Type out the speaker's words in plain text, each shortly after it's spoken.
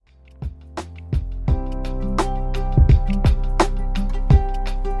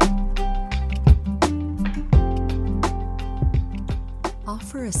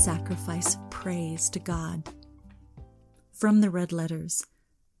offer a sacrifice of praise to God. From the red letters.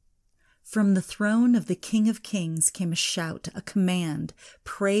 From the throne of the King of Kings came a shout, a command,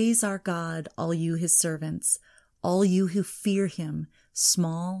 "Praise our God, all you his servants, all you who fear him,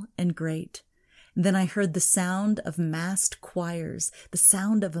 small and great." Then I heard the sound of massed choirs, the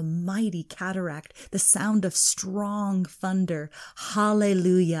sound of a mighty cataract, the sound of strong thunder.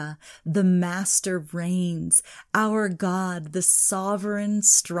 Hallelujah! The Master reigns, our God, the sovereign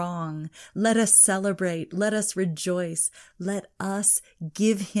strong. Let us celebrate, let us rejoice, let us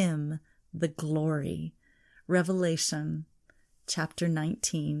give him the glory. Revelation chapter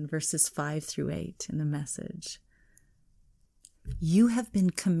 19, verses 5 through 8 in the Message. You have been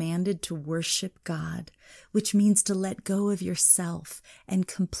commanded to worship God, which means to let go of yourself and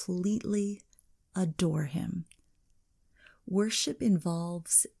completely adore him. Worship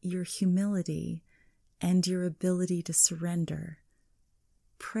involves your humility and your ability to surrender.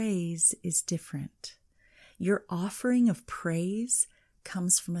 Praise is different. Your offering of praise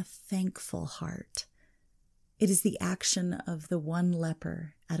comes from a thankful heart. It is the action of the one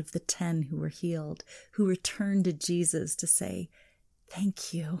leper out of the 10 who were healed, who returned to Jesus to say,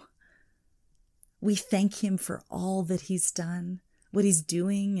 "Thank you." We thank him for all that he's done, what he's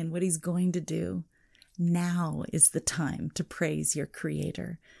doing, and what he's going to do. Now is the time to praise your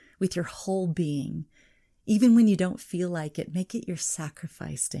Creator with your whole being. Even when you don't feel like it, make it your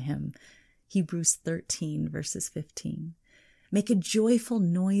sacrifice to him. Hebrews 13, verses 15. Make a joyful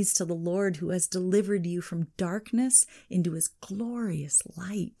noise to the Lord who has delivered you from darkness into his glorious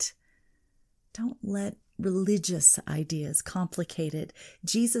light. Don't let religious ideas complicate it.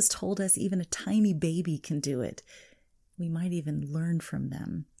 Jesus told us even a tiny baby can do it. We might even learn from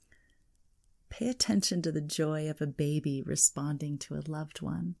them. Pay attention to the joy of a baby responding to a loved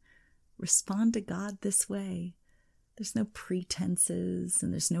one. Respond to God this way. There's no pretenses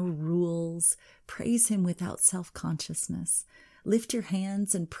and there's no rules. Praise him without self-consciousness. Lift your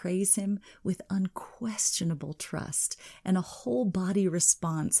hands and praise him with unquestionable trust and a whole body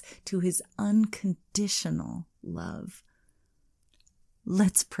response to his unconditional love.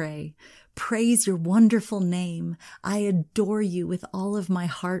 Let's pray. Praise your wonderful name. I adore you with all of my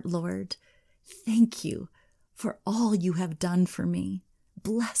heart, Lord. Thank you for all you have done for me.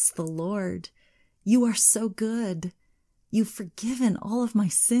 Bless the Lord. You are so good. You've forgiven all of my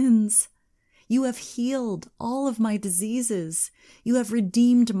sins. You have healed all of my diseases. You have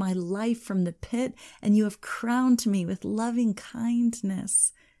redeemed my life from the pit, and you have crowned me with loving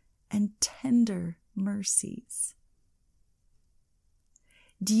kindness and tender mercies.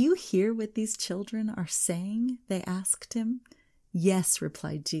 Do you hear what these children are saying? They asked him. Yes,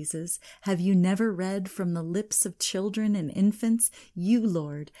 replied Jesus. Have you never read from the lips of children and infants? You,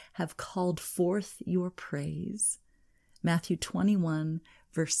 Lord, have called forth your praise. Matthew 21,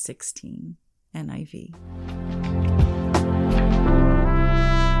 verse 16, NIV.